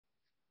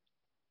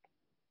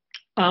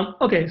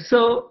Okay,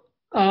 so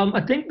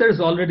I think there's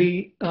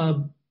already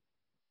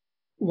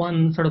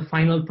one sort of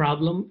final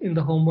problem in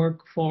the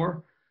homework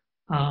for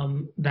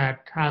that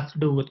has to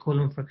do with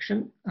Coulomb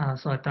friction.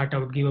 So I thought I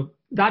would give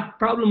that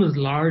problem is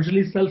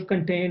largely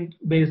self-contained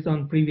based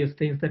on previous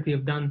things that we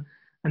have done.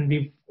 And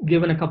we've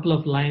given a couple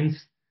of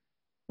lines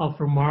of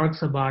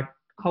remarks about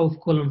how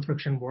Coulomb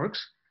friction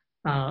works.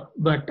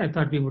 But I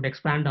thought we would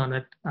expand on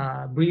it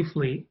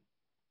briefly.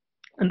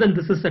 And then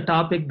this is a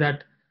topic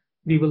that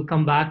we will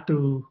come back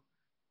to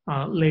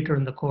later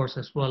in the course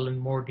as well in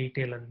more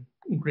detail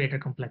and greater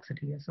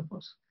complexity, I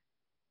suppose.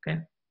 Okay.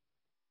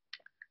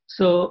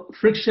 So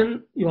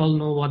friction, you all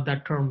know what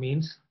that term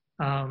means.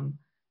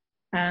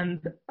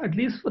 And at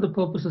least for the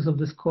purposes of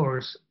this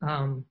course,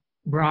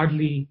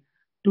 broadly,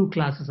 two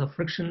classes of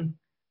friction.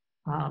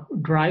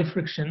 Dry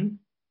friction,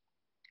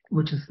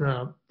 which is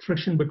the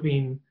friction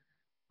between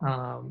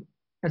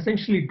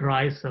essentially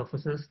dry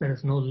surfaces. There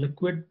is no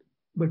liquid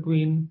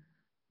between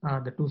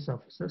the two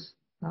surfaces.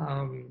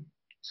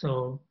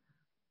 So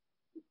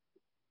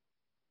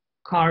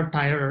car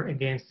tire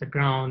against the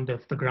ground,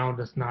 if the ground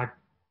is not,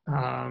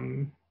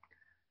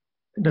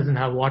 doesn't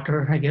have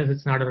water, I guess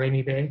it's not a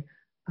rainy day,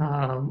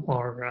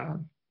 or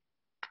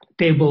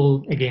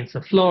table against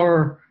the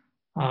floor,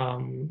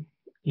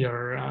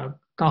 your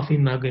coffee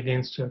mug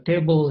against your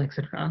table,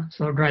 etc.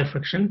 So dry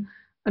friction.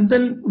 And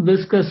then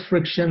viscous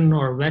friction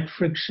or wet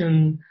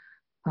friction.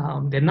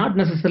 They're not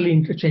necessarily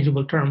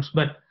interchangeable terms,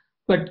 but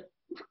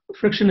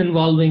friction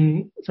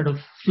involving sort of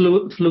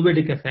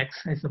fluidic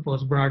effects, I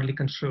suppose, broadly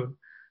construed,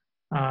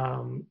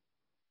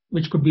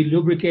 which could be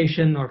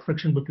lubrication or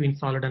friction between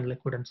solid and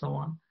liquid and so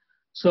on.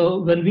 So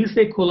when we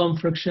say Coulomb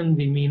friction,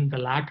 we mean the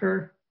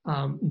latter,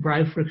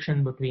 dry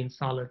friction between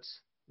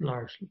solids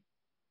largely.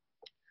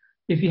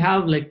 If you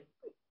have like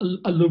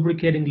a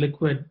lubricating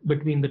liquid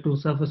between the two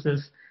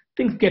surfaces,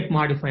 things get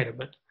modified a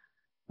bit.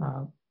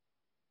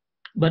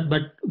 But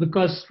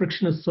because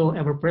friction is so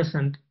ever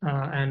present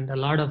and a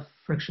lot of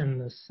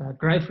friction is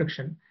dry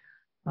friction,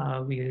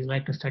 we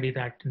like to study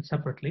that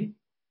separately.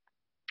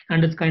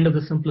 And it's kind of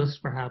the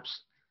simplest,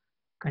 perhaps,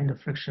 kind of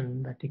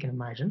friction that you can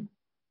imagine.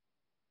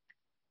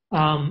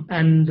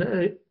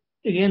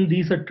 Again,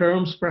 these are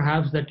terms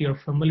perhaps that you're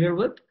familiar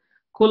with.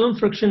 Coulomb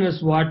friction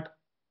is what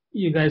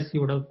you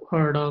would have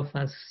heard of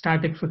as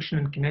static friction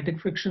and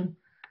kinetic friction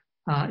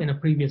in a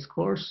previous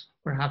course,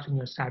 perhaps in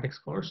your statics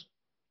course.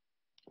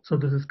 So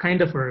this is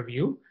kind of a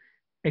review,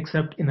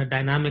 except in a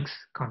dynamics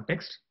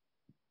context.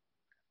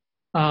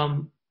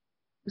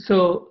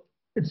 So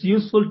it's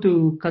useful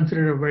to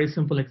consider a very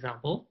simple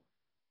example.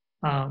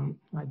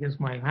 I guess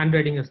my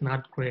handwriting is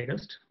not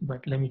greatest,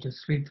 but let me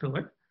just read through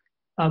it.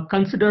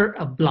 Consider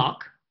a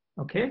block,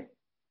 okay,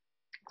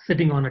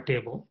 sitting on a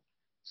table.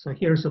 So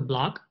here's a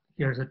block,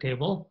 here's a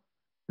table,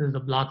 there's a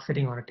block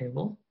sitting on a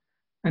table,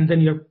 and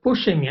then you're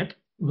pushing it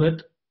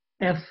with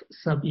F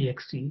sub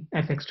ext,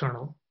 F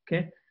external,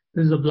 okay?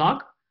 This is a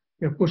block,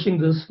 you're pushing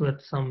this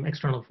with some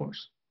external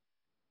force.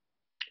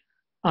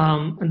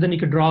 And then you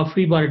could draw a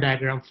free body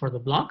diagram for the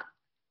block.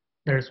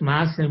 There's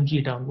mass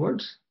mg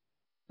downwards,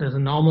 there's a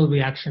normal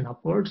reaction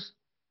upwards,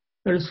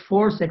 there's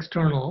force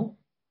external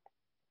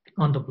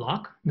on the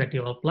block that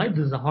you applied.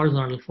 This is a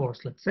horizontal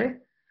force, let's say.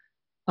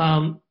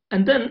 And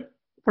then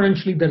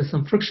potentially there is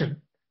some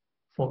friction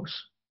force,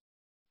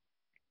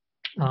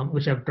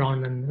 which I've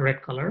drawn in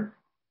red color.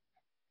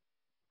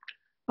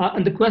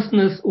 And the question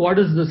is, what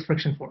is this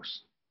friction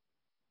force?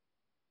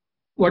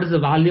 What is the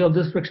value of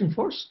this friction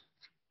force?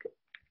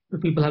 Do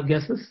people have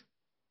guesses?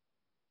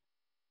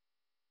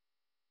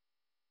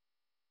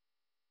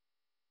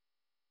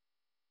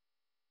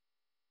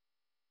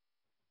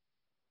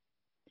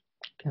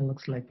 Okay,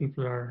 looks like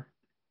people are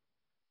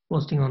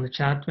posting on the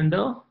chat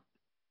window.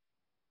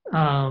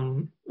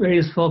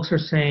 Various folks are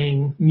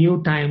saying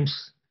mu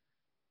times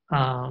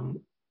mg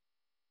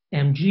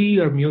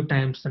or mu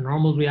times the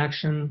normal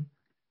reaction.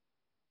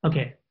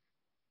 Okay,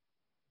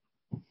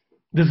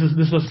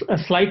 this was a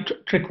slight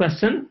trick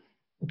question.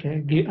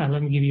 Okay,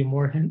 let me give you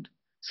more hint.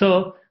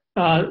 So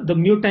the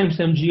mu times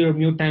mg or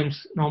mu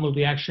times normal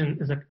reaction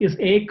is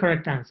a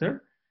correct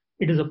answer.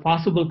 It is a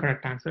possible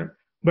correct answer,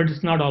 but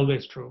it's not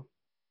always true.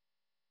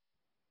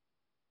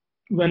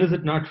 When is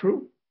it not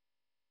true?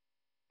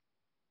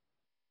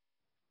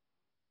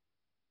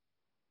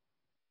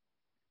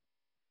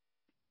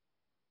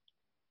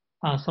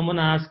 Someone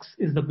asks,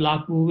 is the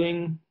block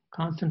moving?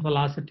 Constant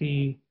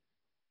velocity,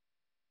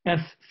 F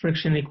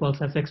friction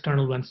equals F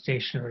external when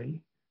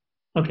stationary.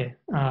 Okay,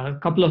 a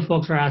couple of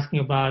folks are asking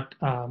about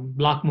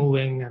block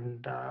moving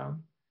and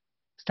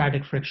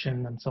static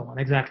friction and so on.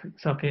 Exactly.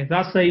 So, okay,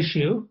 that's the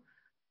issue.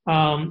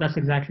 That's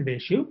exactly the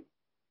issue.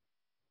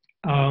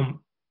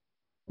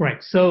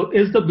 Right. So,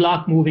 is the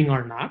block moving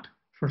or not?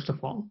 First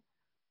of all,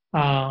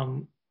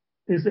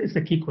 is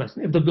the key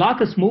question. If the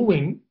block is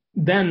moving,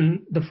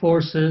 then the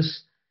force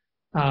is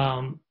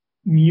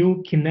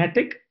mu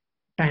kinetic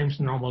times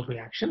normal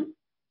reaction.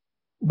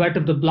 But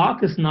if the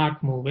block is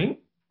not moving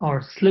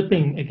or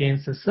slipping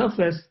against the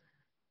surface,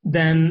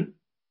 then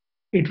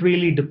it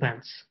really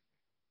depends.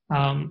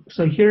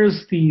 So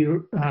here's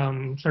the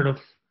sort of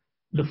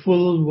the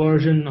full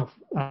version of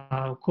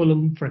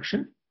Coulomb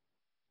friction.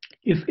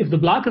 If the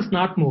block is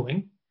not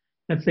moving,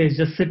 let's say it's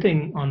just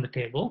sitting on the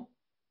table,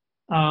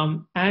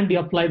 and you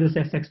apply this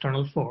F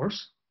external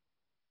force,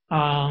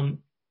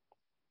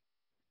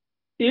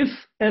 if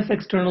F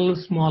external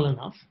is small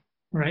enough,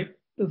 right?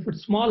 If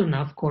it's small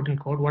enough, quote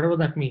unquote, whatever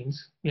that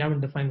means, we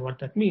haven't defined what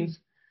that means.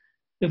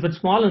 If it's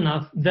small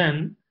enough,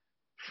 then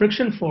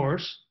friction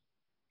force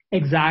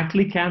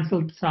exactly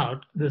cancels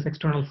out this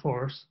external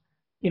force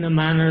in a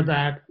manner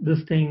that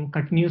this thing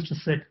continues to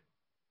sit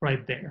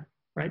right there,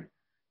 right?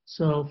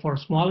 So for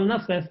small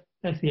enough Fext,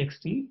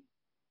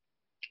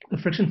 the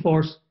friction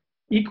force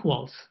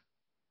equals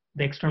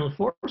the external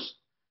force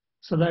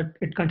so that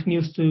it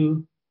continues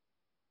to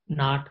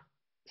not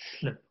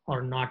slip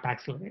or not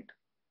accelerate,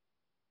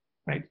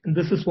 right? And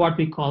this is what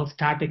we call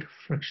static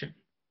friction.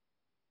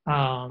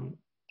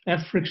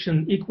 F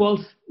friction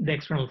equals the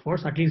external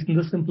force, at least in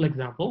this simple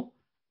example,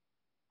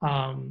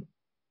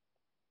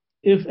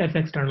 if F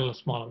external is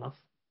small enough.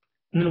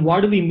 And then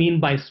what do we mean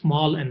by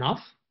small enough?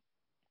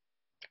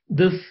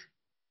 This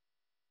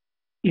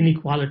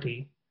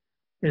inequality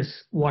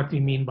is what we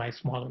mean by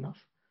small enough.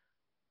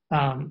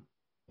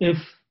 If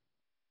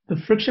the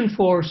friction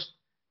force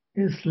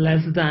is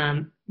less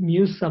than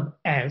mu sub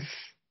s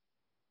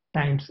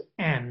times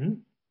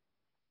n,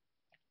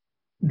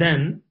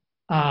 then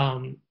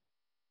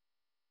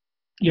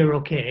you're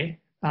okay.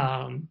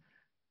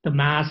 The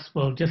mass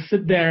will just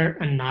sit there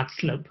and not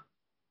slip.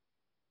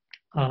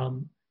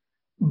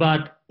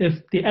 But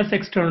if the F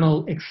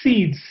external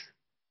exceeds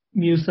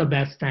mu sub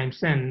s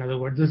times n, in other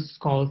words, this is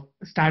called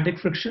static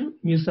friction.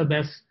 Mu sub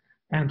s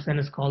times n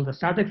is called the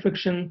static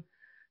friction.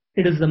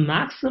 It is the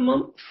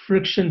maximum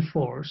friction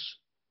force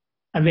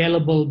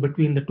available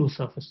between the two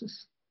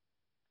surfaces.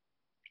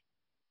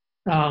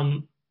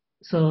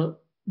 So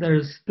there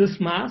is this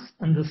mass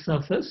and this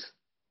surface.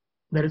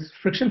 There is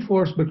friction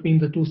force between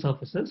the two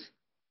surfaces.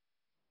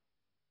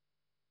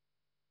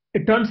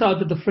 It turns out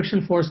that the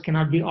friction force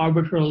cannot be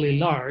arbitrarily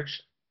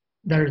large.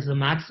 There is a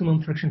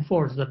maximum friction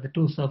force that the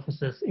two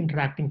surfaces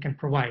interacting can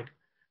provide.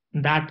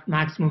 And that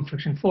maximum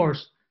friction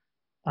force,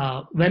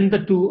 when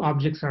the two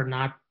objects are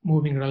not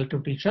moving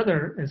relative to each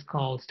other, is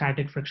called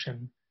static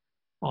friction,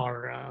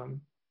 or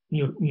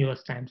mu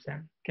s times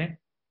n. Okay.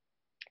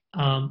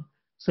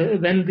 So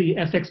when the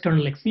F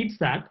external exceeds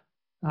that,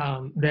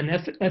 then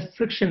F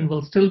friction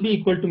will still be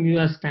equal to mu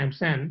s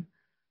times n,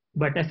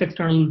 but F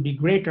external will be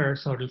greater,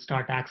 so it'll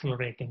start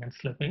accelerating and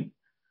slipping.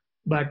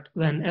 But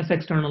when F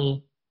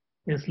external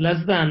is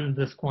less than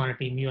this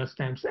quantity, mu s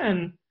times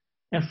n,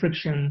 F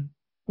friction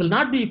will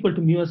not be equal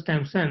to mu s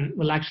times n,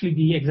 will actually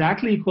be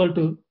exactly equal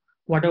to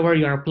whatever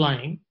you're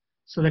applying,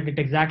 so that it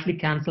exactly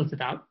cancels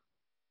it out.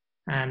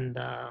 And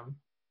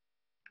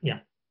yeah,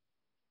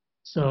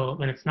 so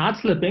when it's not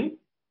slipping,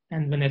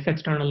 and when F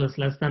external is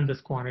less than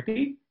this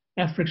quantity,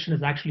 F friction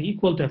is actually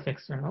equal to F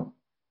external.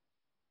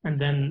 And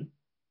then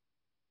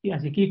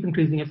as you keep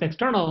increasing F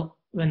external,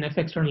 when F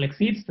external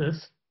exceeds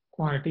this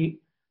quantity,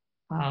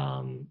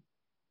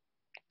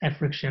 F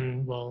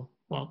friction will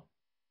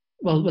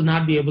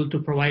not be able to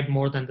provide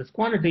more than this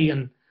quantity,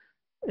 and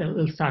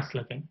it'll start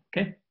slipping.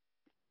 Okay,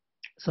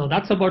 so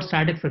that's about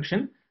static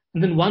friction.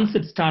 And then once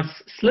it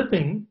starts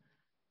slipping,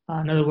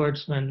 in other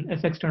words, when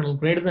F external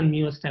greater than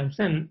mu s times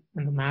n,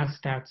 and the mass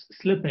starts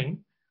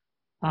slipping,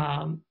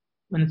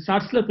 when it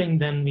starts slipping,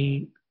 then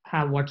we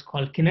have what's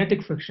called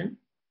kinetic friction,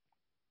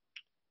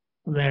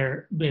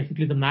 where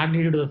basically the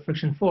magnitude of the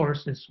friction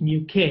force is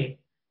mu k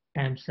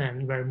times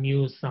n, where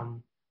mu is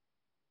some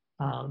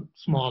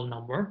small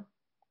number,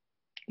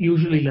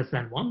 usually less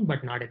than 1,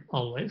 but not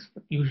always,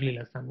 but usually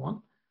less than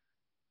 1.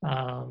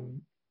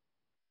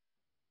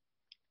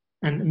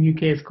 And mu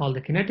k is called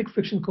the kinetic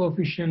friction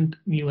coefficient,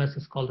 mu s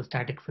is called the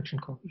static friction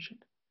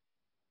coefficient.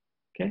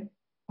 Okay,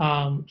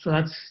 so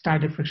that's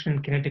static friction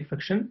and kinetic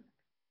friction.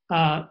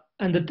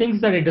 And the things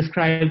that I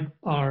described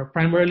are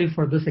primarily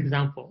for this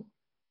example.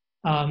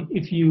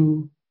 If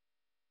you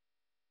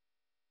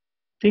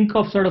think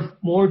of sort of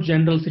more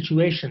general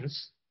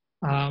situations,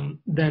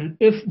 then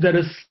if there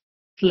is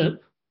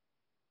slip,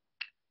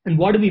 and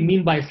what do we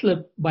mean by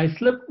slip? By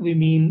slip, we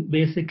mean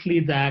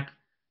basically that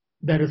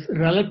there is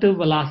relative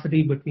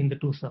velocity between the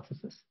two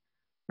surfaces,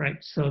 right?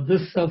 So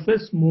this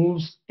surface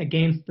moves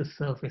against the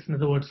surface. In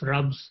other words,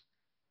 rubs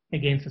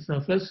against the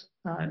surface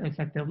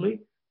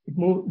effectively.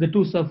 The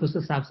two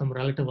surfaces have some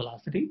relative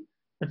velocity.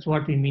 That's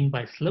what we mean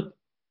by slip.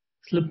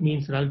 Slip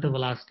means relative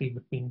velocity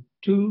between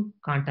two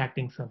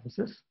contacting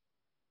surfaces.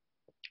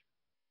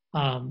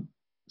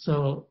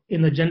 So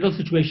in the general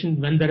situation,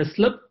 when there is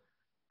slip,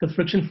 the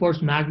friction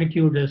force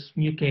magnitude is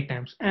mu k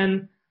times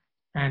n,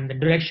 and the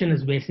direction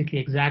is basically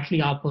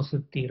exactly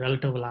opposite the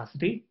relative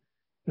velocity.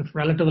 If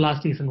relative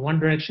velocity is in one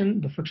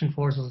direction, the friction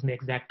force is in the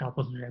exact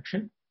opposite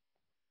direction.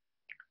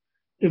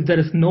 If there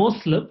is no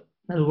slip,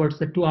 in other words,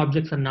 the two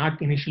objects are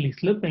not initially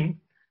slipping,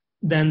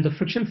 then the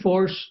friction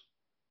force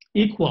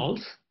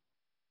equals,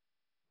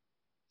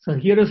 so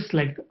here is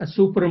like a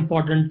super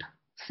important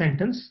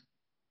sentence,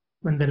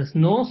 when there is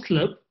no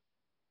slip,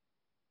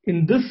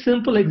 in this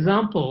simple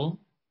example,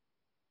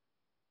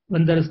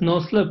 when there is no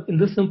slip, in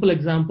this simple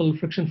example,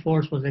 friction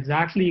force was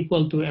exactly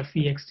equal to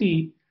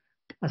Fext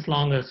as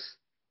long as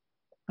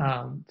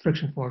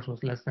friction force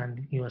was less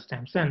than us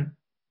times n.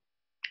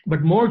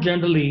 But more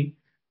generally,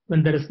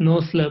 when there is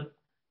no slip,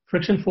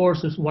 friction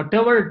force is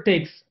whatever it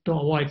takes to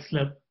avoid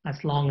slip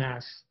as long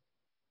as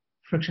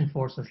friction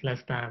force is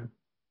less than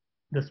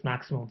this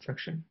maximum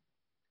friction.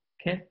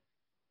 Okay,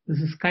 this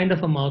is kind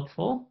of a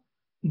mouthful,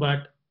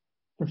 but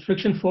the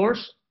friction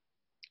force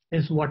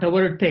is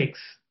whatever it takes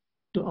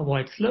to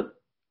avoid slip,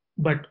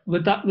 but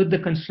with the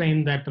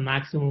constraint that the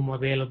maximum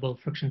available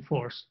friction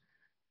force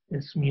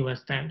is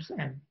μs times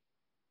n.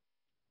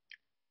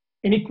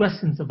 Any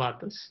questions about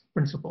this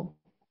principle?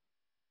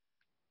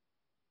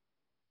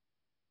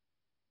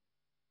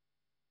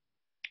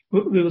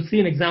 We will see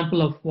an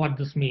example of what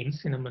this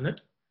means in a minute.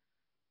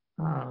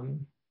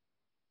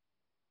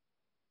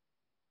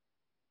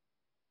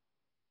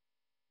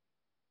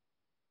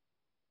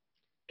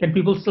 Can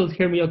people still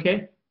hear me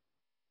okay?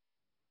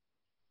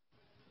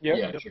 Yep.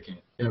 Yeah, sure can.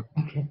 Yep.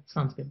 Okay,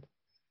 sounds good.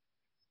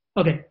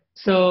 Okay,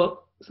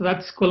 so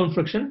that's Coulomb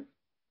friction.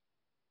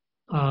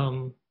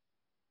 I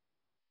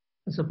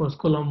suppose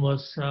Coulomb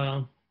was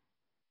from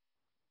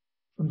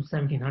the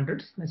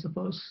 1700s, I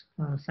suppose.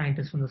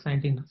 Scientists from the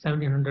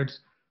 1700s,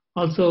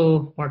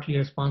 also partly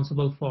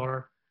responsible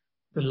for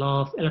the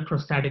law of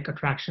electrostatic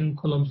attraction,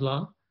 Coulomb's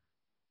law.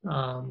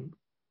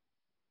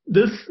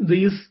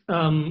 These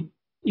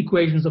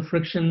equations of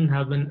friction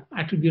have been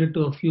attributed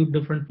to a few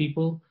different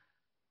people.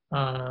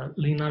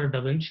 Leonardo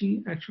da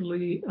Vinci,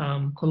 actually,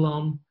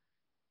 Coulomb,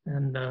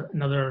 and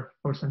another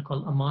person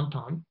called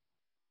Amonton.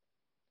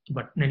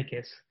 But in any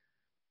case,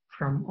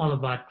 from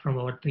about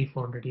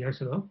 300-400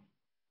 years ago.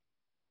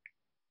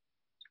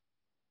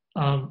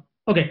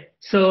 Okay,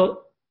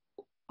 so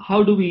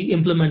how do we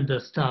implement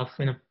this stuff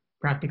in a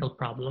practical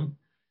problem?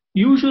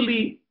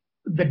 Usually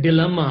the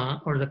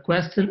dilemma or the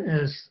question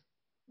is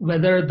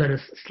whether there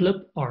is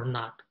slip or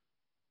not.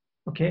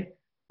 Okay,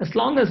 as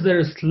long as there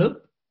is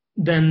slip,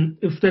 then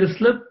if there is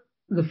slip,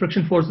 the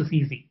friction force is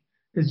easy.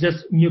 It's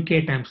just mu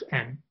k times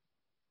n,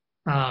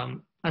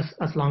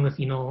 as long as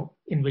you know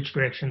in which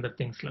direction the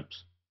thing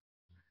slips,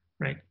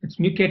 right? It's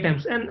mu k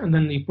times n, and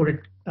then you put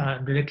it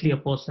directly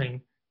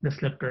opposing the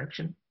slip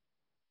direction.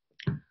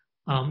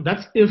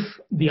 That's if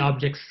the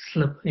objects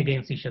slip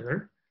against each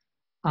other.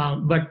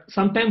 But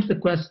sometimes the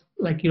quest,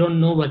 like you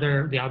don't know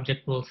whether the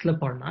object will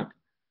slip or not.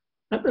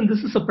 And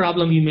this is a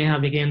problem you may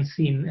have again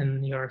seen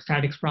in your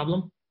statics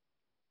problem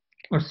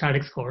or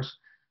statics course.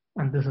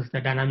 And this is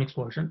the dynamics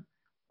version.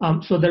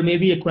 So there may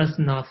be a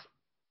question of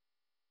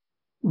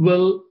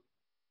will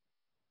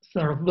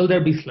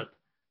there be slip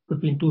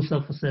between two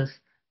surfaces,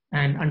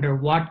 and under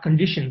what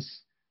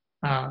conditions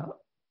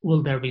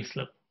will there be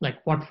slip?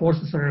 Like what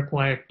forces are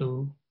required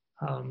to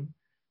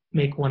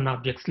make one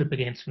object slip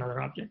against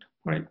another object,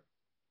 right?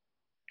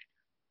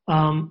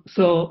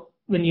 So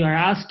when you are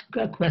asked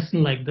a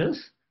question like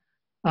this,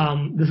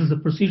 this is a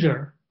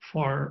procedure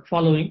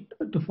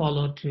to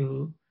follow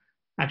to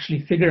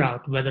actually figure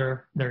out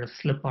whether there is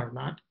slip or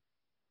not.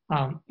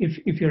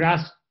 If you're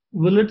asked,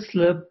 will it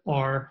slip,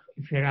 or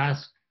if you're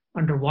asked,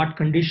 under what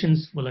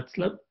conditions will it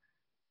slip,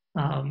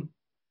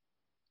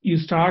 you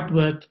start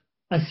with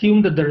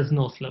assume that there is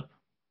no slip,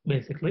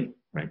 basically,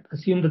 right?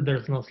 Assume that there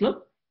is no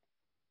slip.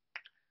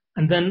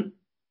 And then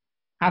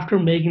after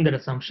making that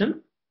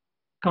assumption,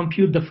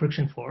 compute the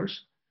friction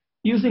force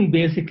using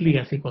basically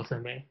F equals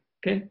ma,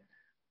 okay?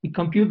 We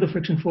compute the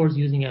friction force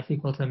using F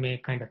equals ma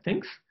kind of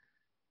things.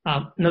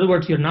 In other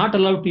words, you're not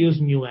allowed to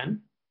use mu n,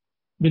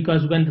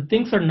 because when the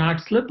things are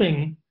not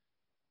slipping,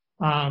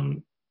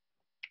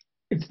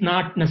 it's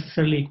not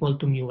necessarily equal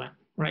to mu n,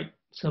 right?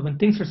 So when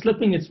things are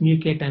slipping, it's mu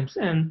k times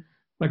n,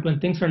 but when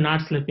things are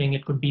not slipping,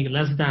 it could be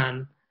less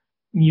than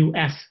mu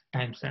s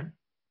times n.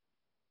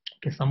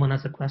 Okay, someone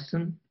has a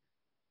question.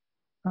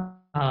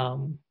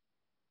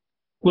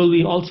 Will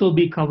we also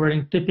be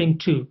covering tipping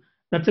too?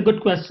 That's a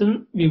good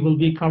question. We will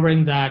be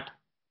covering that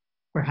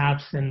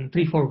perhaps in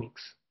 3-4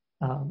 weeks.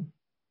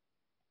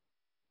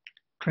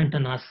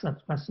 Trenton asked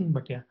that question,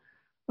 but yeah,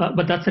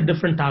 but that's a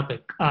different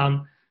topic.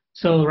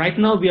 So right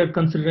now we are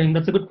considering,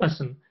 that's a good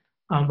question.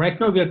 Right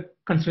now we are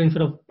considering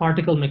sort of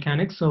particle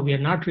mechanics, so we are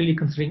not really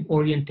considering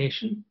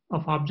orientation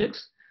of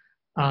objects.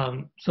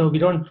 So we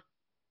don't,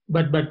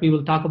 but we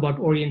will talk about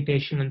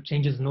orientation and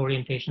changes in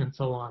orientation and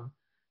so on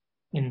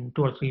in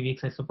 2 or 3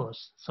 weeks, I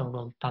suppose. So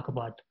we'll talk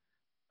about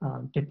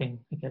tipping,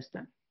 I guess,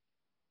 then.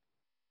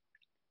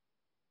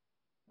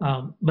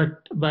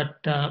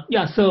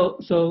 Yeah,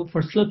 so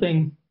for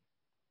slipping,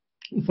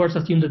 you first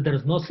assume that there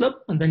is no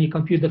slip, and then you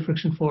compute the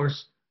friction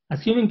force,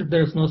 assuming that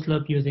there is no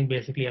slip using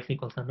basically F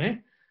equals ma.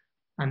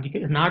 And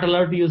you're not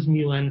allowed to use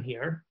mu n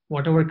here,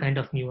 whatever kind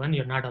of mu n,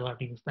 you're not allowed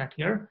to use that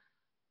here.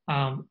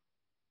 And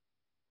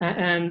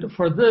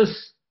for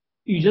this,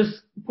 you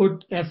just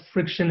put F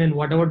friction in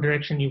whatever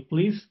direction you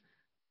please,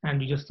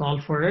 and you just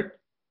solve for it.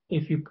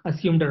 If you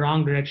assume the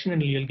wrong direction,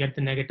 and you'll get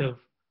the negative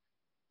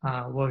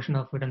version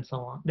of it and so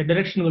on. The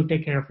direction will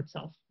take care of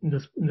itself in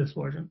this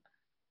version.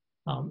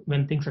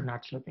 when things are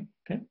not slipping.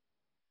 Okay,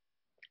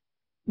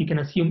 you can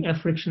assume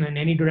F friction in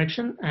any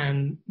direction,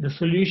 and the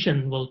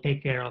solution will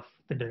take care of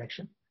the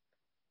direction.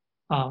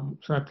 So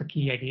that's a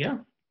key idea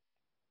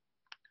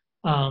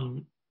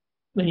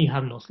when you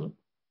have no slip.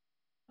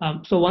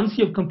 So once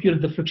you've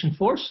computed the friction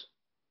force,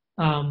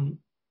 and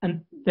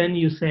then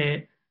you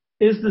say,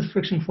 is this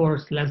friction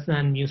force less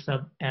than mu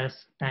sub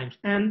s times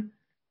n?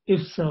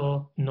 If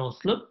so, no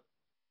slip.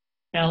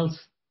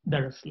 Else,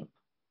 there is slip.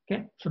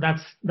 Okay, so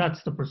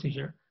that's the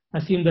procedure.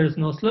 Assume there is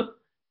no slip.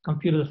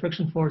 Compute the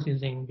friction force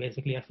using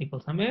basically F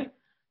equals ma,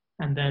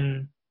 and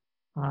then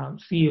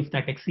see if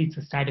that exceeds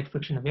the static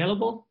friction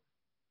available.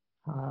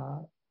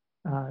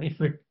 If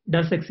it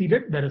does exceed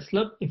it, there is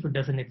slip. If it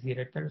doesn't exceed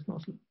it, there is no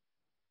slip.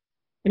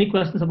 Any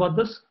questions about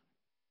this?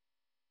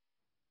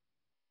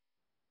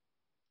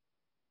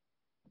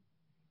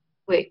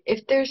 Wait,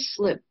 if there's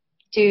slip,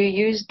 do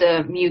you use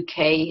the mu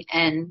k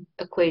n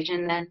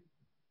equation then?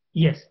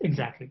 Yes,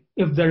 exactly.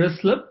 If there is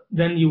slip,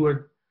 then you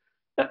would,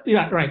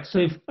 yeah, right.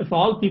 So if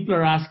all people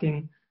are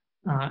asking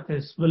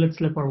is will it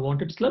slip or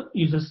won't it slip,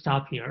 you just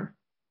stop here.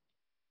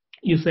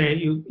 You say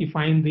you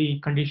find the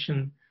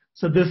condition.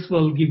 So this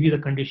will give you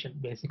the condition.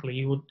 Basically,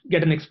 you would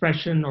get an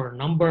expression or a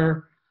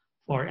number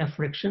for F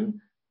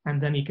friction,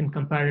 and then you can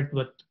compare it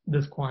with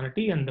this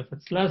quantity. And if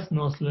it's less,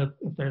 no slip.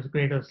 If there's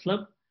greater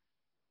slip,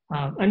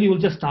 and you will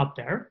just stop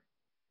there.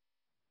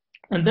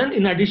 And then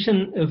in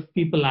addition, if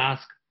people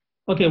ask,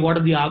 okay, what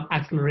are the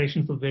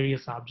accelerations of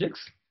various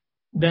objects?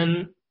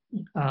 Then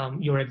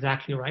you're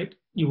exactly right.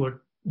 You would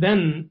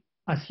then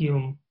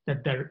assume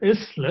that there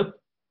is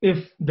slip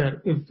if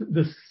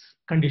this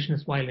condition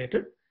is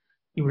violated.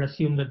 You would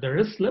assume that there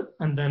is slip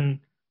and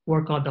then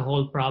work out the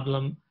whole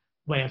problem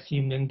by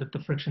assuming that the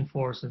friction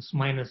force is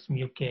minus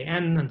mu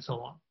kn and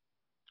so on.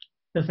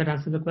 Does that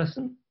answer the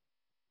question?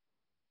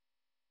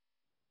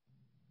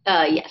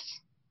 Yes.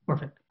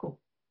 Perfect. Cool.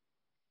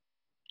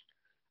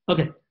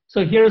 Okay,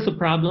 so here's a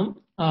problem,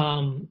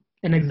 an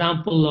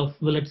example of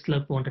will it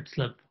slip, won't it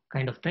slip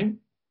kind of thing.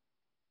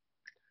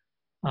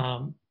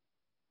 Here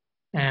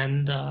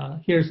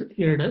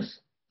it is.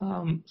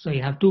 So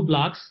you have two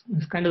blocks.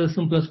 It's kind of the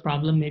simplest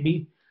problem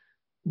maybe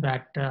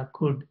that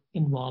could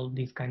involve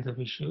these kinds of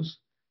issues.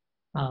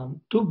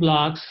 Two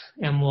blocks,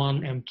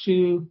 M1,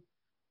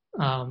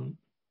 M2.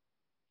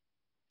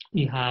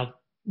 We have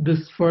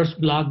this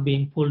first block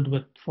being pulled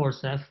with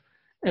force F.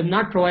 I've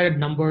not provided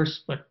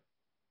numbers, but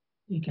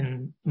you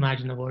can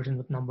imagine a version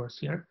with numbers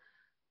here.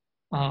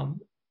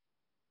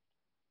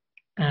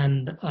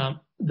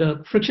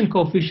 The friction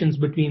coefficients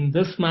between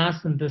this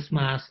mass and this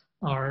mass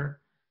are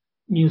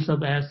mu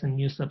sub s and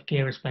mu sub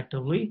k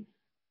respectively.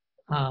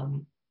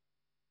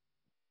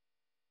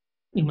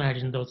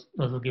 Imagine those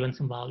are given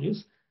some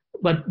values,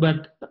 but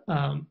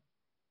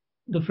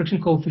the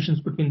friction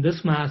coefficients between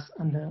this mass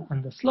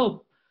and the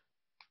slope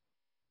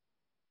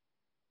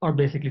are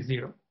basically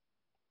zero.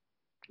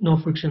 No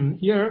friction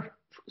here,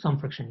 some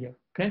friction here,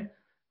 okay?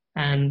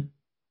 And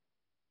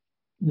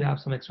we have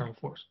some external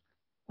force.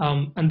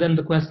 And then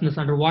the question is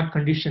under what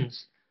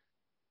conditions,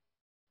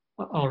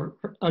 or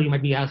you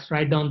might be asked,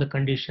 write down the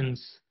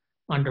conditions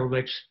under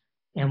which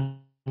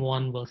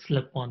M1 will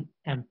slip on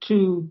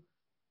M2,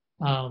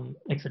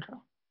 etc.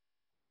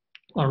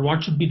 Or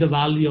what should be the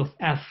value of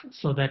F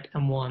so that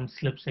M1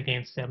 slips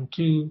against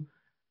M2?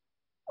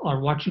 Or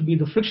what should be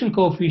the friction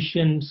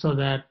coefficient so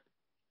that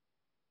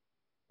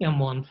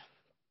M1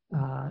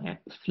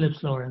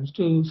 flips lower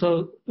M2?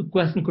 So the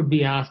question could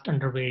be asked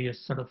under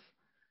various sort of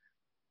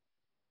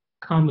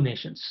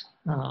combinations,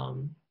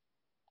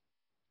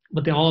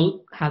 but they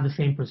all have the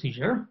same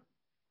procedure.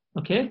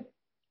 Okay,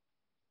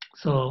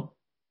 so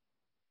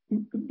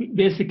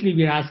basically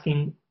we're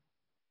asking,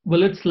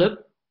 will it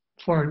slip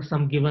for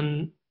some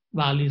given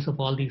values of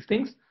all these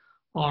things,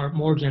 or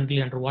more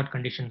generally, under what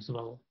conditions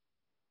will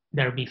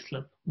there be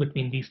slip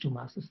between these two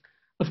masses?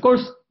 Of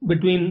course,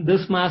 between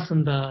this mass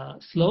and the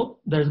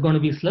slope, there's going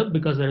to be slip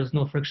because there is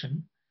no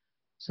friction.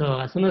 So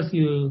as soon as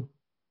you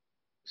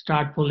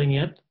start pulling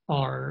it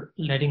or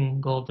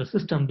letting go of the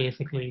system,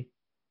 basically,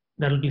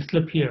 there will be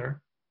slip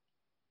here.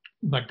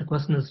 But the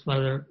question is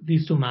whether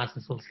these two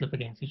masses will slip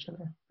against each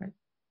other, right?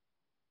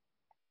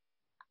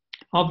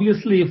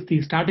 Obviously, if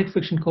the static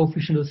friction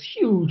coefficient is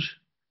huge,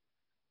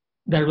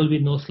 there will be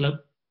no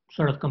slip,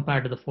 sort of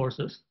compared to the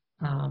forces.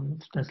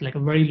 There's like a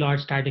very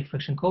large static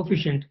friction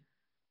coefficient.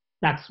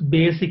 That's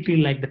basically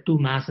like the two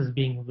masses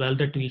being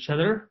welded to each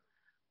other.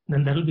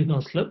 Then there will be no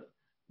slip.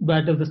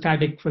 But if the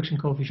static friction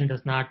coefficient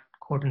is not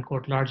quote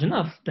unquote large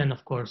enough, then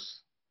of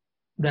course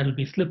there will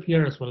be slip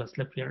here as well as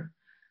slip here.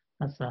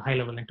 That's a high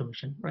level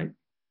intuition, right?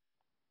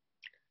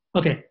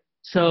 Okay,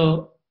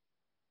 so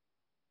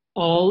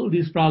all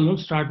these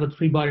problems start with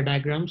free body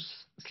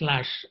diagrams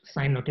 /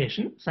 sign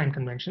notation, sign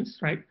conventions,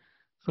 right?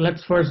 So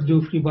let's first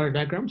do free body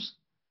diagrams.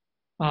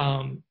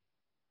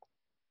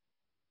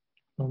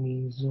 Let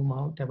me zoom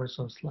out ever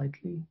so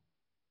slightly,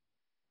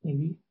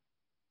 maybe.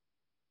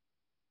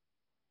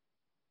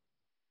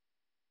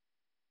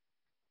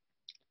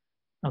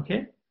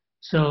 Okay,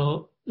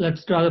 so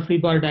let's draw the free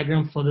body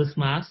diagram for this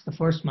mass, the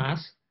first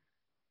mass.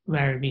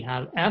 where we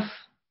have F,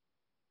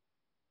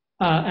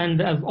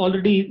 and I've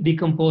already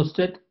decomposed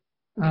it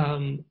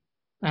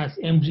as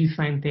mg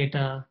sine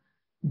theta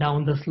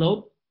down the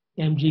slope,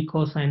 mg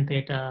cosine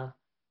theta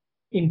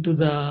into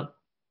the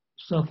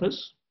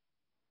surface,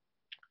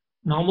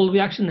 normal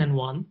reaction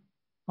N1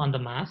 on the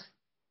mass,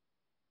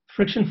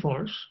 friction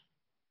force,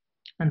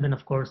 and then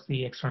of course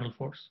the external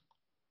force.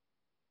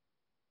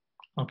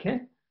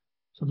 Okay,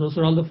 so those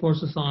are all the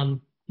forces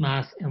on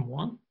mass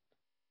M1.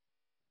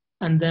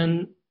 And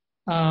then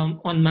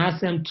on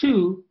mass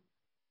M2,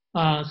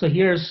 so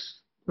here's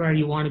where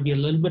you want to be a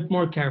little bit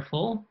more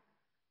careful.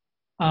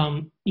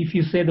 If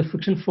you say the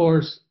friction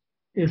force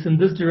is in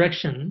this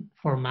direction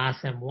for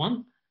mass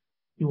M1,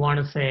 you want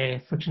to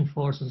say friction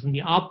force is in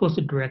the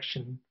opposite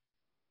direction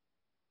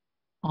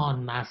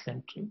on mass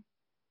M2.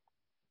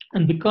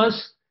 And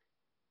because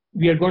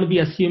we are going to be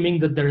assuming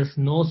that there is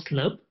no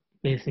slip,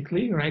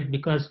 basically, right?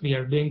 Because we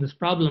are doing this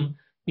problem,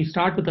 we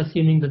start with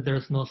assuming that there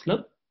is no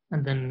slip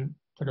and then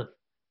sort of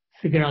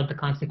figure out the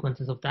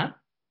consequences of that.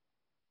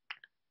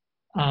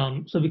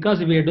 So because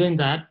we are doing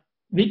that,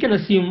 we can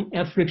assume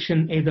F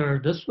friction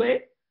either this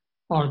way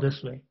or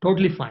this way,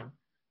 totally fine.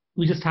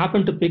 We just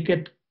happen to pick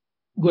it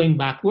going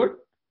backward,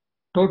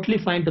 totally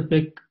fine to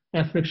pick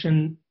F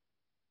friction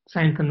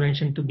sign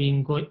convention to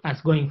being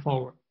going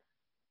forward.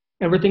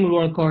 Everything will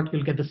work out,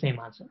 you'll get the same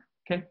answer,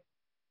 okay?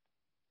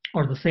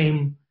 Or the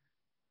same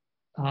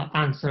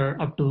answer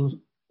up to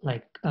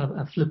like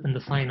a flip in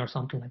the sign or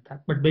something like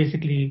that, but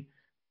basically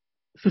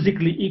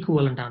physically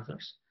equivalent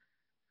answers.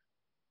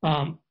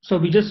 So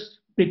we just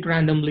picked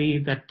randomly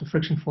that the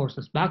friction force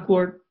is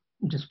backward,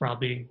 which is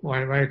probably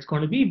where it's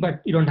going to be,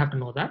 but you don't have to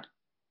know that.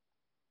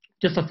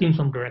 Just assume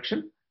some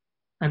direction,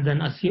 and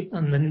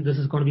then this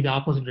is going to be the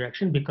opposite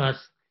direction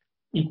because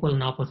equal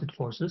and opposite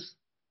forces.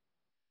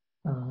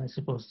 I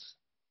suppose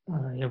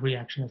every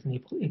action has an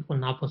equal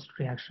and opposite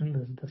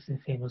reaction. This is the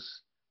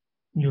famous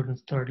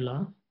Newton's third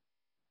law.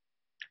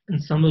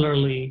 And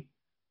similarly,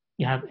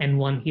 you have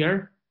N1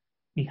 here.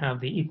 We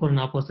have the equal and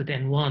opposite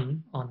N1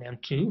 on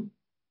M2.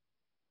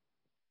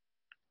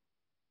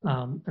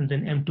 And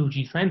then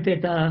M2g sine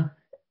theta,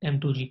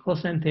 M2g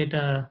cosine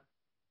theta,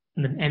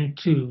 and then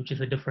N2, which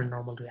is a different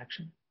normal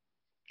reaction.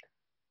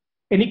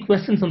 Any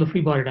questions on the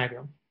free body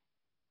diagram?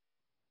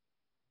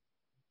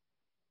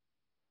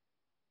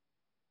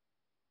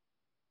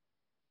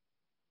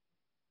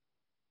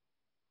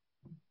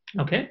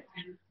 Okay.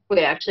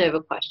 We actually have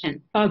a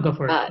question. I'll go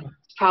for it.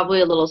 It's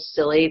probably a little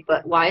silly,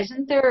 but why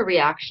isn't there a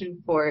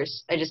reaction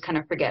force? I just kind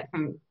of forget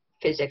from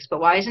physics, but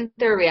why isn't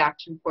there a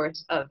reaction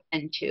force of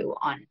N2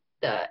 on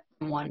the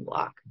M1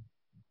 block?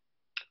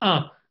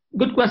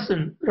 Good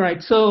question.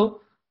 Right. So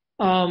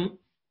when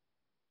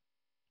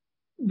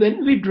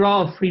we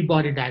draw a free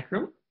body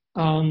diagram,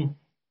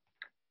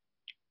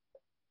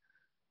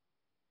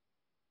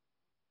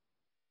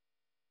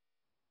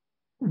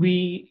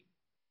 we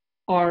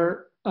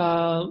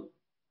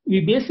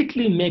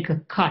basically make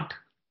a cut.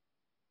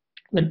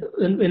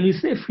 When we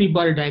say free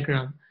body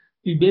diagram,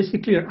 we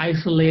basically are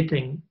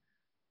isolating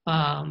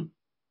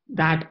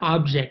that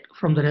object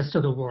from the rest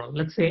of the world.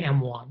 Let's say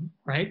M1,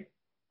 right?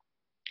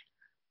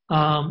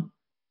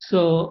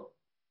 So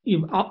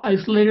you've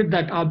isolated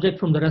that object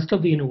from the rest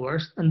of the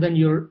universe, and then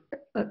you're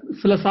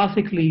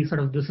philosophically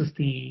sort of, this is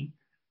the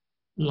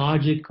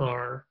logic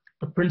or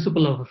the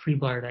principle of a free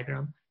body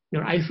diagram.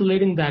 You're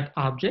isolating that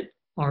object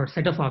or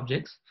set of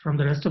objects from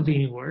the rest of the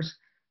universe,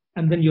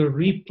 and then you're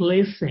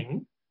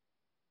replacing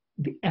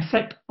the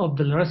effect of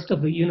the rest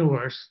of the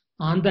universe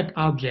on that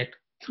object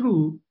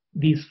through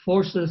these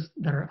forces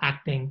that are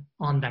acting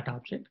on that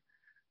object.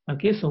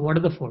 Okay, so what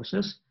are the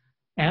forces?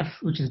 F,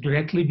 which is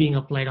directly being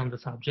applied on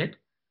this object.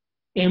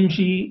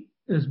 Mg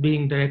is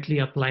being directly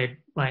applied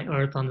by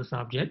Earth on this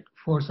object,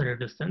 force at a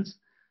distance.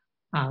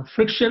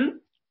 Friction,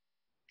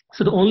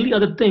 so the only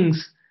other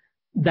things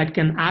that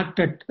can act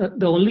at,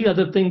 the only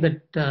other thing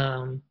that,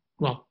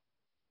 well,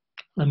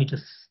 let me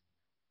just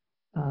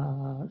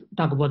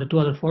talk about the two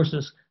other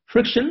forces.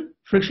 Friction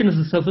is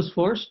the surface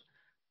force,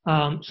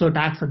 so it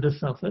acts at this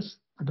surface,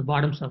 at the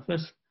bottom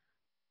surface.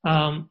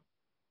 And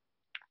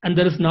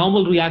there is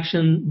normal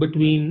reaction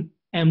between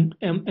M1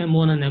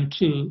 and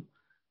M2.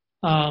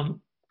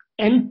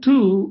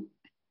 N2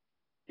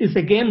 is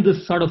again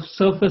this sort of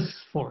surface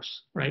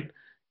force, right?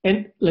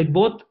 And like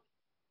both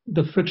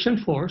the friction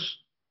force,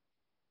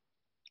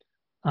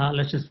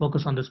 let's just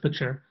focus on this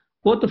picture.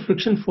 Both the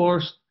friction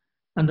force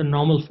and the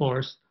normal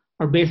force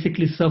are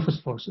basically surface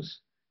forces.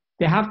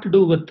 They have to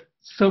do with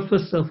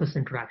surface-surface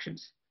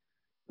interactions,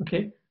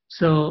 okay?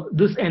 So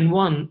this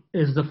N1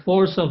 is the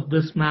force of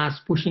this mass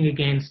pushing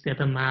against the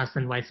other mass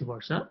and vice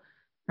versa.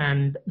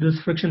 And this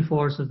friction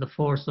force is the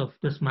force of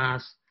this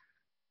mass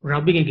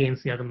rubbing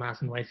against the other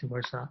mass and vice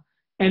versa.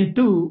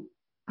 N2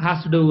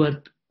 has to do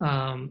with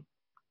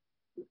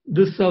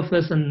this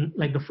surface and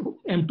like the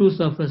M2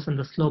 surface and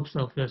the slope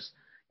surface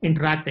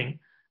interacting.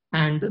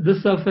 And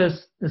this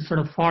surface is sort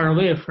of far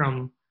away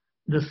from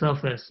the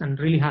surface and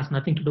really has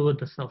nothing to do with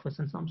the surface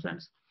in some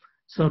sense.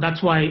 So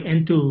that's why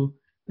N2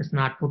 is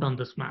not put on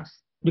this mass,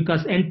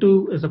 because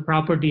N2 is a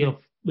property of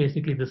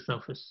basically this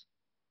surface.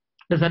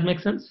 Does that make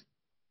sense?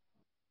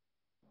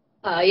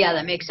 Yeah,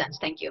 that makes sense.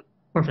 Thank you.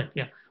 Perfect.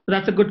 Yeah. But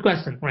that's a good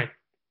question, right?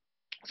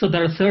 So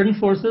there are certain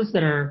forces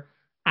that are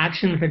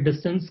action at a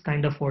distance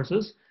kind of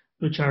forces,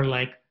 which are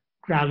like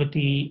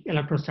gravity,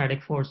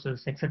 electrostatic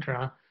forces,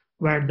 etc.,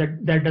 where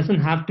there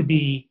doesn't have to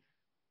be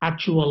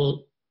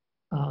actual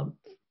uh,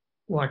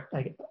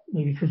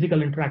 maybe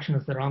physical interaction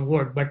is the wrong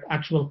word, but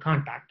actual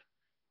contact.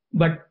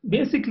 But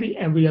basically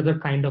every other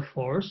kind of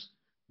force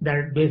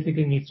that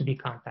basically needs to be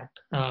contact,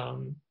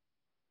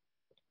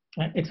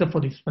 except for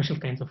these special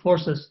kinds of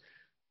forces,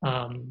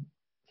 um,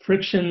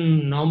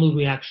 friction, normal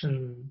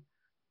reaction,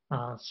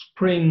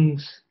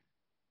 springs,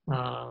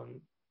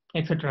 um,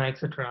 etc.,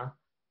 etc.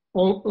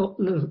 All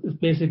is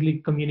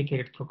basically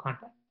communicated through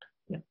contact.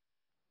 Yeah.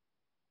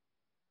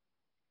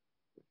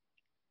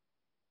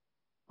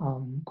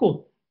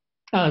 Cool.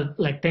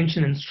 Like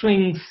tension in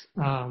strings,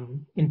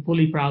 in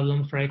pulley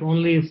problems, right?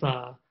 Only if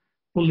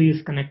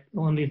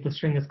only if the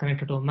string is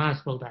connected to a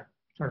mass will that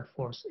sort of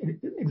force.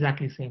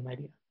 Exactly same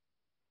idea.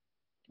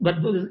 But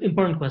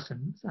important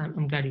question.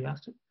 I'm glad you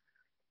asked it.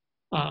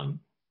 Um,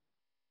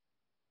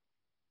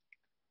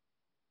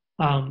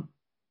 um,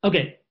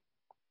 okay,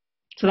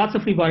 so that's a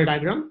free body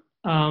diagram.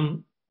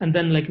 And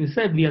then, like we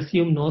said, we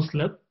assume no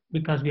slip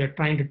because we are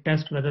trying to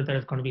test whether there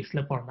is going to be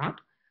slip or not.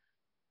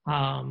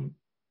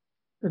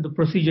 The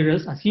procedure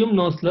is assume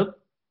no slip,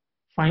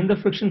 find the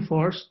friction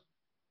force,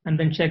 and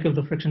then check if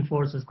the friction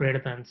force is greater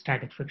than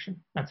static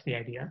friction. That's the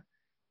idea.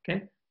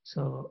 Okay,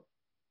 so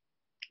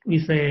we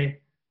say,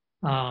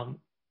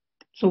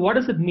 so what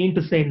does it mean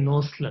to say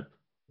no slip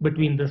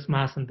between this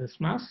mass and this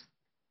mass?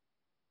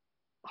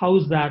 How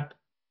is that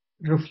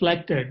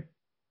reflected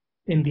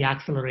in the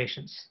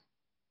accelerations?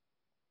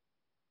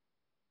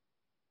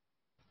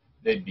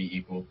 They'd be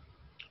equal.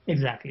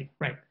 Exactly,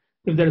 right.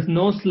 If there is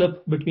no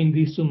slip between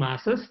these two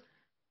masses,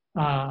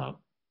 uh,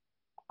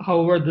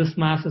 however this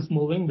mass is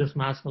moving, this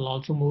mass will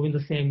also move in the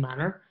same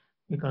manner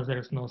because there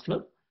is no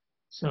slip.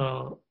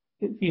 So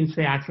if you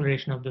say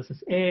acceleration of this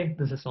is A,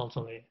 this is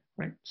also A,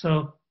 right?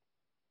 So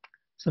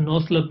no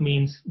slip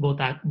means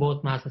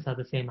both masses have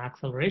the same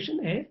acceleration,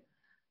 A.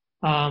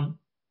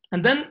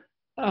 And then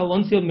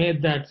once you've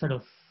made that sort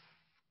of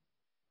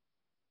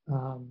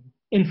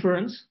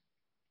inference,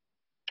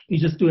 you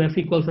just do F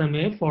equals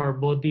ma for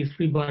both these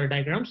free body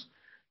diagrams.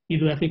 You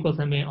do F equals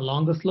ma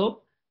along the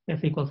slope,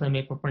 F equals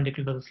ma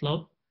perpendicular to the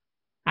slope.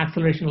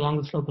 Acceleration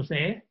along the slope is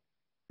A.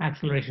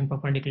 Acceleration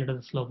perpendicular to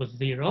the slope is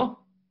 0.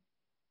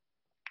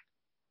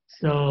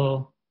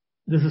 So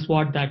this is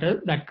what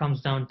that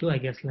comes down to. I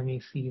guess let me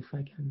see if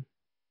I can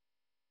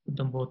put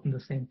them both on the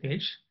same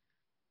page.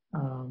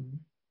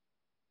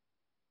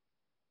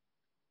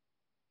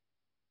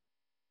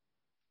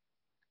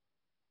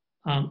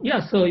 Yeah,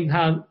 so you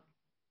have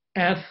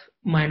F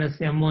minus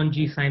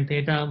m1g sine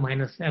theta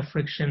minus F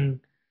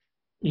friction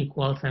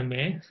equals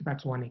ma. So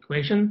that's one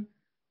equation.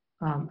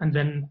 And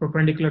then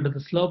perpendicular to the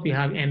slope, you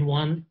have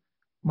n1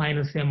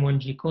 minus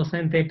m1g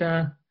cosine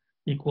theta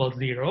equals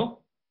 0.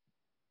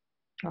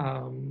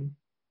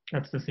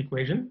 That's this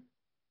equation.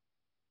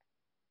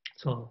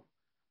 So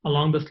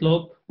along the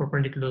slope,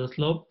 perpendicular to the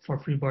slope for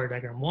free body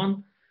diagram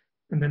 1.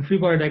 And then free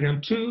body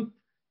diagram 2,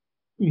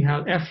 we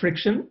have F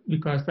friction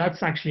because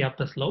that's actually up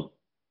the slope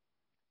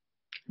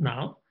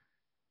now.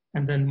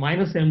 And then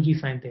minus mg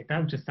sine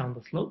theta, which is down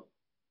the slope.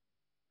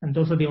 And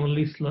those are the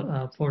only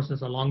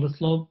forces along the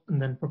slope.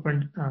 And then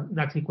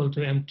that's equal to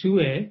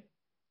m2a.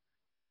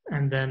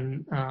 And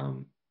then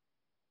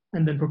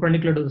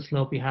perpendicular to the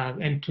slope, we have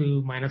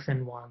n2 minus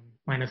n1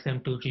 minus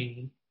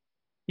m2g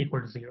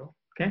equal to 0.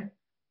 Okay.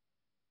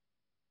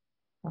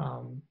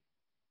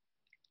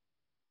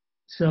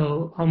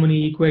 So how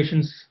many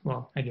equations?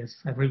 Well, I guess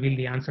I've revealed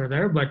the answer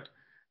there, but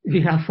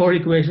we have 4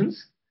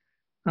 equations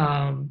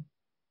and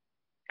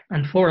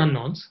 4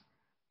 unknowns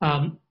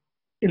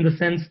in the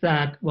sense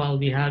that, well,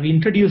 we have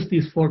introduced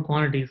these 4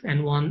 quantities,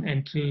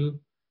 n1, n2,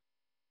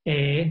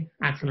 a,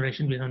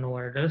 acceleration, we don't know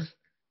what it is,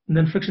 and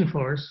then friction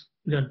force,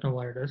 we don't know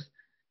what it is.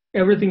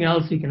 Everything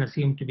else you can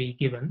assume to be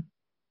given.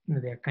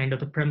 They're kind of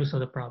the premise of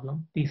the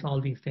problem.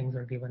 All these things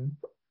are given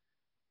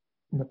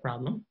in the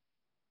problem.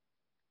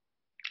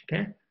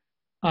 Okay.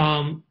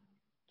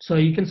 So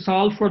you can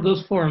solve for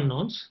those 4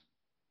 unknowns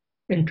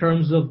in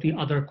terms of the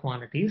other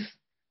quantities,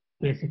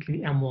 basically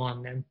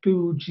m1,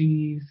 m2,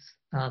 g's,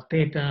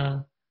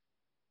 theta,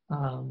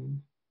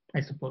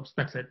 I suppose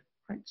that's it,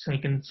 right? So you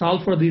can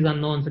solve for these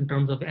unknowns in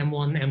terms of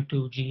m1,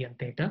 m2, g, and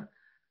theta.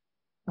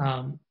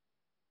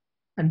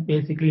 And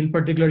basically, in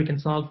particular, you can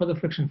solve for the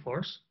friction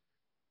force.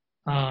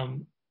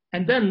 And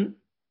then,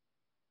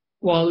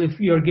 well, if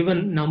you're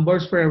given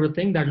numbers for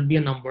everything, that will be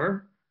a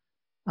number.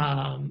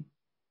 And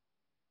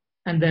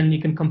then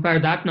you can compare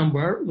that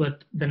number with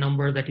the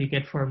number that you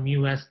get for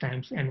mu s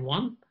times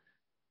n1.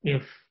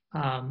 If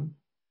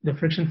the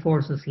friction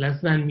force is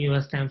less than mu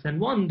s times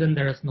n1, then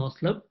there is no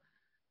slip.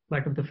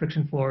 But if the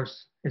friction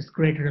force is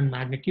greater in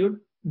magnitude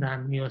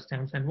than mu s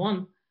times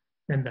n1,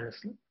 then there is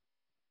slip.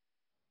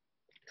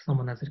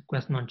 Someone has a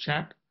question on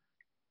chat.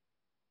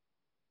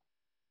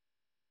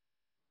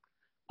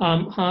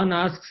 Han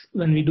asks,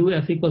 when we do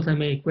F equals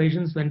ma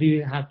equations, when do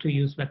you have to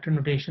use vector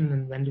notation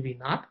and when do we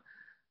not?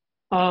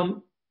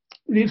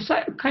 We've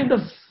kind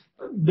of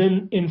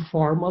been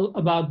informal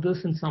about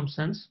this in some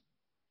sense.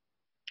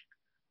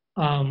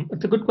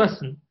 It's a good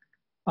question.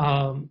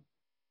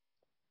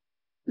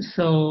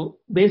 So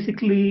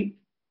basically,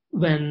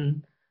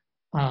 when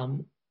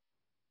when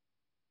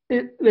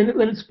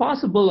it's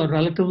possible or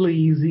relatively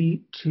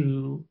easy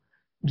to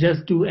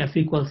just do F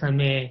equals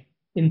ma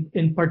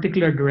in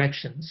particular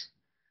directions,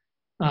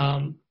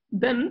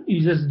 then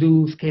you just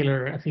do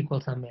scalar F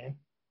equals ma,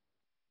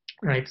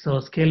 right? So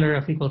scalar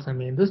F equals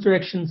ma in this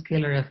direction,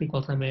 scalar F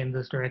equals ma in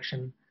this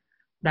direction.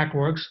 That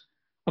works.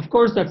 Of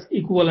course, that's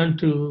equivalent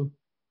to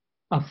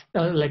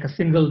like a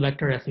single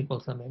vector F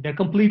equals ma. They're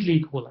completely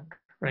equivalent,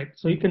 right?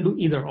 So you can do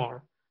either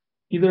or.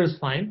 Either is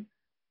fine.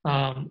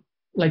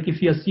 Like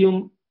if you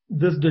assume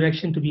this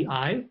direction to be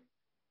I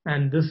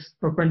and this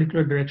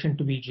perpendicular direction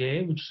to be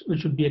j,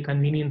 which would be a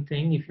convenient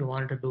thing if you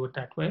wanted to do it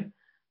that way,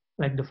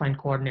 like define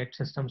coordinate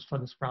systems for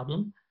this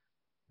problem,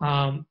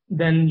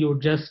 then you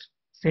would just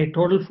say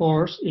total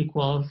force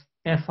equals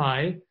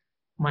Fi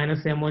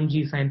minus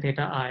m1g sine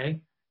theta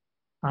I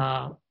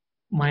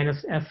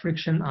minus F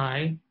friction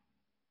I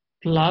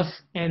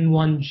plus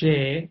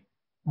n1j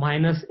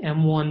minus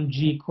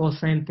m1g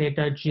cosine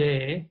theta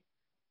j,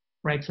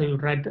 right? So you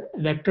write the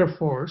vector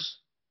force,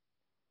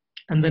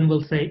 and then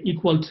we'll say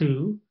equal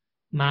to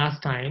mass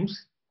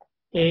times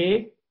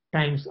a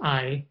times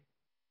I,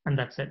 and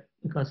that's it,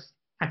 because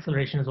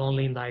acceleration is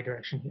only in the I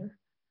direction here.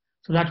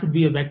 So that would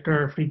be a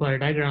vector free body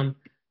diagram,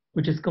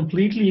 which is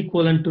completely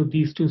equivalent to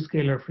these two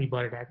scalar free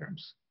body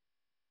diagrams.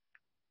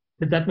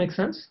 Did that make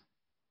sense?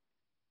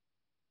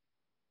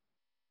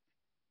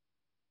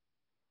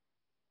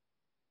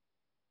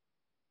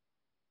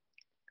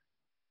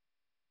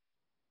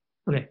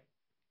 Okay.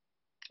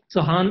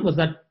 So Han, was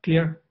that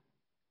clear?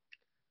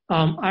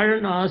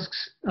 Aaron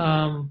asks,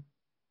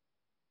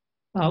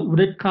 would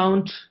it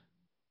count?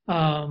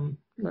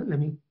 Let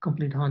me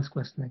complete Han's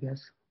question, I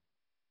guess.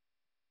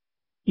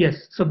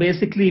 Yes. So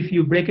basically, if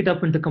you break it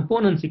up into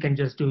components, you can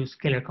just do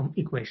scalar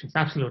equations.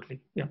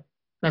 Absolutely. Yeah.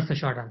 That's the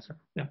short answer.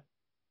 Yeah.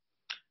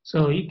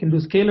 So you can do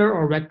scalar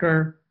or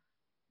vector.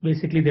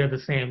 Basically, they're the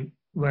same.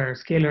 Where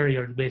scalar,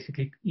 you're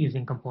basically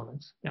using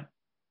components. Yeah.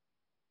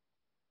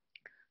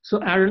 So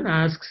Aaron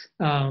asks,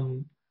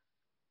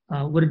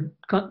 would it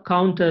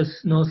count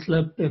as no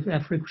slip if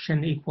F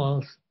friction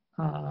equals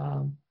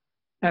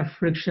F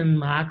friction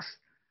max?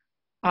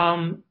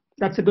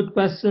 That's a good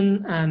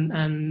question,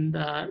 and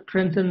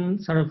Trenton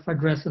sort of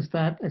addresses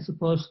that, I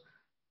suppose.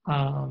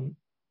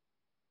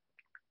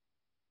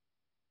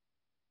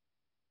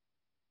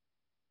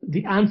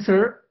 The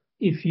answer,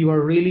 if you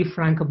are really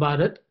frank about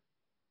it,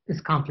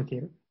 is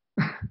complicated.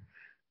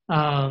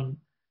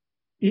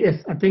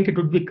 Yes, I think it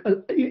would be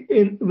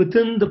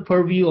within the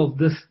purview of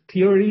this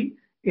theory,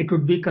 it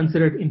would be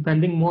considered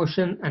impending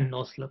motion and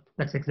no slip.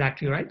 That's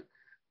exactly right,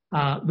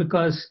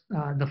 because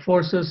the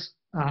force is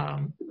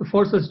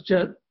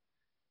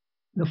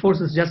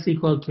just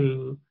equal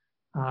to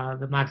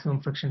the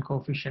maximum friction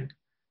coefficient,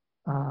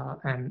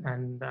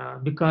 and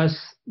because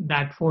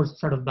that force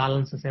sort of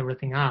balances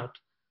everything out,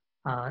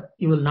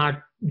 you will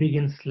not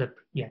begin slip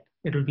yet.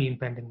 It will be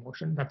impending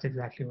motion. That's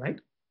exactly right.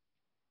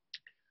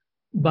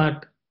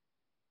 But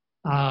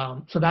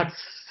so that's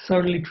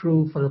certainly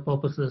true for the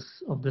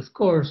purposes of this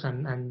course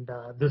and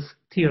this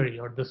theory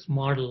or this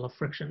model of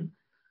friction.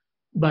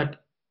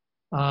 But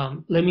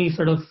let me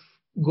sort of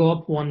go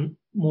up one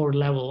more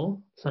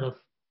level. Sort of,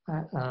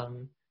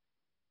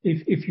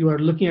 if you are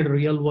looking at a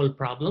real world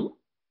problem,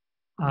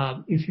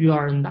 if you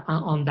are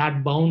on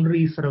that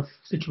boundary sort of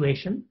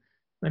situation,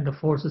 when the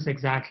force is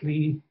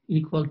exactly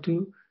equal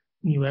to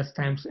us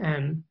times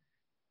n,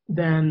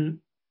 then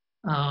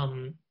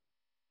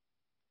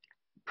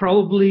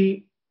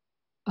probably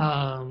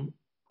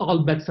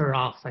all bets are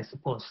off, I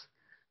suppose,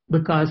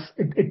 because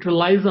it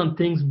relies on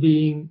things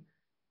being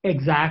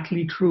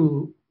exactly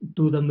true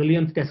to the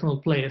millionth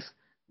decimal place,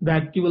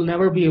 that you will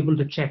never be able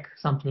to check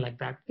something like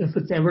that. If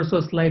it's ever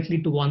so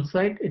slightly to one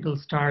side, it will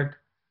start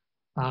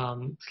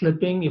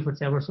slipping. If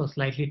it's ever so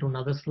slightly to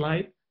another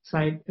side,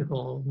 it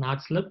will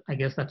not slip. I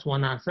guess that's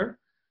one answer.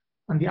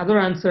 And the other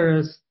answer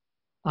is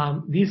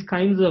these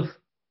kinds of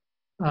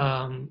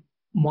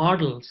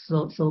models.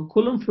 So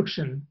Coulomb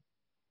friction,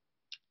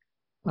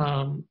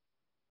 let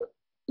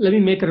me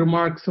make a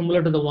remark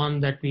similar to the one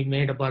that we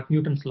made about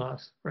Newton's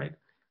laws, right?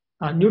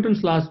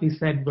 Newton's laws, we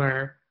said,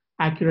 were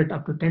accurate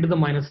up to 10 to the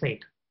minus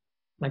 8.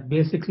 Like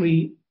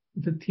basically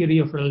the theory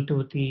of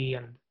relativity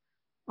and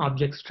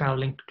objects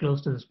traveling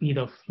close to the speed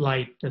of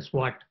light is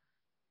what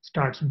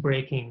starts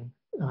breaking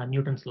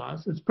Newton's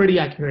laws. It's pretty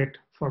accurate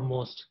for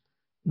most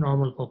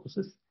normal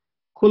purposes.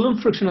 Coulomb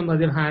friction, on the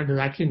other hand, is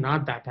actually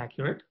not that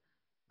accurate.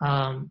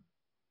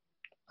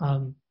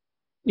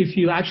 If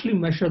you actually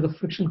measure the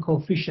friction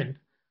coefficient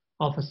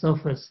of a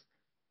surface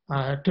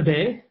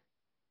today,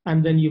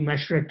 and then you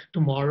measure it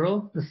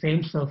tomorrow, the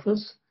same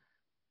surface,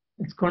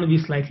 it's going to be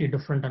slightly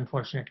different,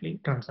 unfortunately,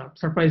 it turns out,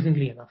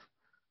 surprisingly enough.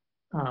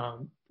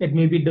 It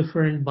may be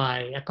different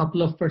by a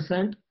couple of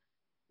percent.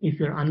 If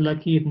you're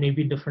unlucky, it may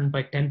be different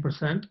by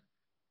 10%.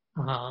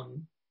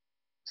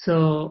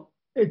 So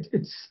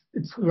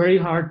it's very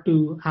hard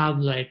to have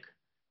like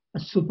a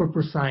super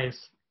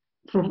precise,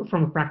 from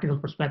a practical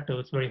perspective,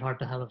 it's very hard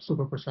to have a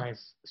super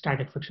precise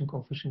static friction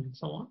coefficient and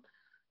so on.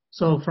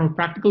 So from a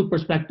practical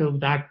perspective,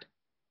 that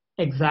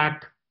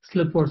exact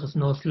slip versus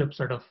no slip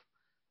sort of,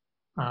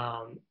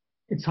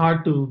 it's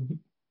hard to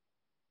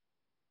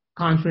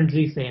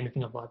confidently say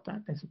anything about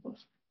that, I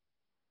suppose.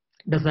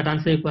 Does that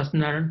answer your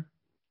question, Aaron?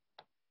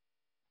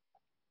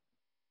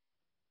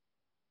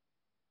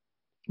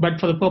 But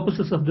for the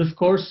purposes of this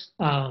course,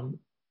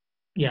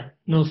 yeah,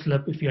 no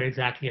slip if you're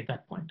exactly at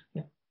that point.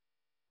 Yeah.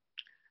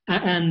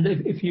 And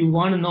if you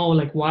want to know,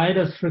 like, why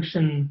does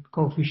friction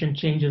coefficient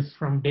changes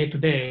from day to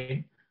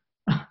day,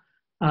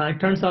 it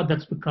turns out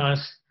that's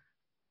because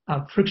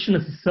friction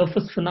is a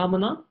surface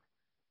phenomenon,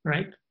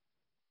 right?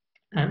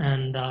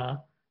 And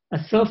a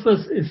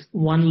surface is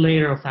one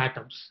layer of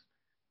atoms,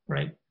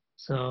 right?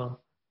 So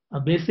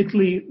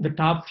basically, the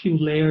top few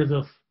layers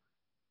of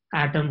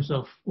atoms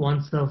of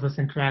one surface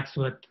interacts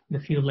with the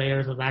few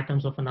layers of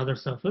atoms of another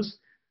surface.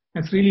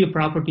 That's really a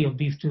property of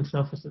these two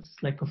surfaces,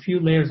 like a few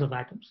layers of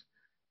atoms.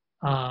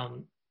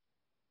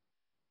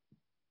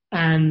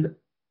 And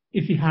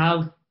if you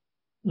have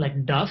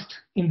like dust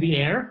in the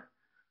air,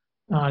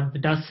 the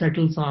dust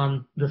settles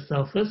on the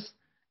surface,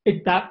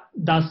 that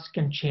dust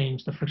can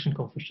change the friction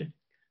coefficient.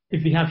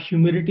 If you have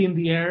humidity in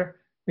the air,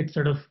 it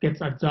sort of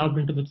gets absorbed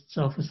into the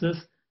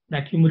surfaces.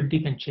 That humidity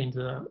can change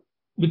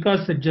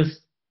because it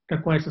just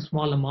requires a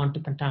small amount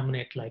to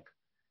contaminate like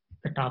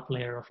the top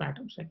layer of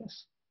atoms, I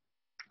guess.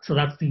 So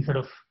that's the sort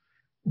of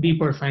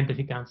deeper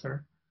scientific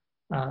answer.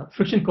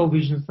 Friction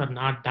coefficients are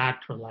not that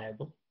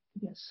reliable,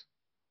 yes.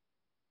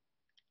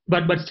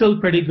 But still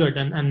pretty good,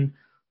 and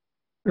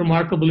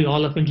remarkably,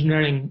 all of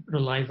engineering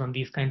relies on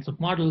these kinds of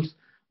models.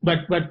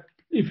 But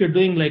if you're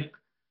doing like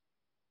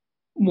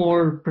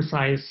more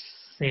precise,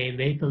 say,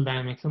 vehicle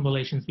dynamic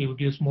simulations, we would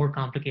use more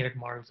complicated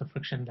models of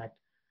friction that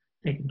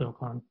take into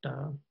account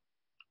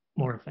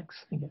more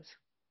effects, I guess.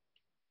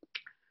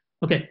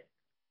 Okay,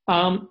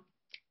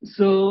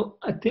 so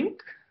I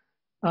think,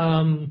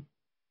 are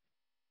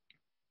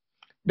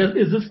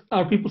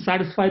people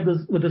satisfied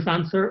with this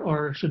answer,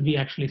 or should we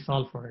actually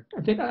solve for it?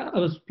 I think I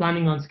was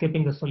planning on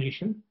skipping the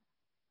solution.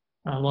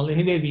 Well,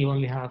 anyway, we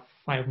only have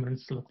 5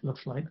 minutes,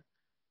 looks like.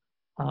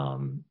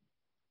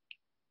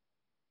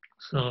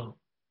 So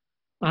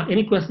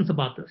any questions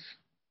about this?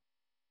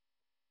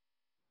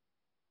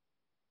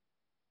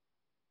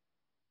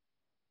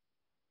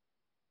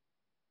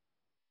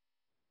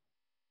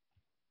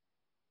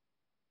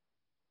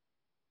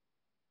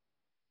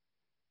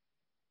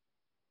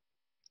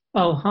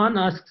 Oh, Han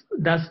asks,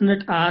 doesn't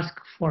it ask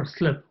for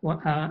slip?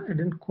 I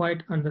didn't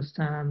quite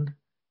understand.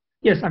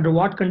 Yes, under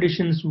what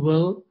conditions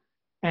will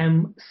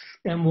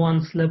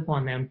M1 slip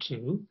on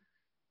M2?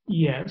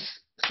 Yes,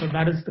 so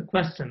that is the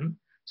question.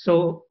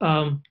 So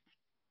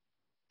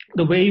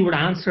the way you would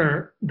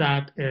answer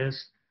that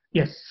is,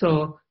 yes,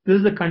 so this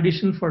is the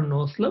condition for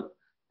no slip.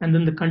 And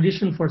then the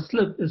condition for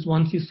slip is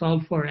once you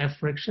solve for F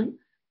friction,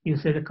 you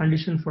say the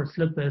condition for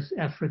slip is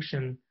F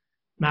friction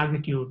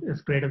magnitude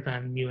is greater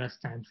than mu s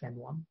times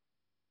N1.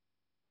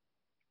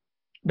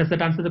 Does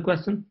that answer the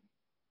question?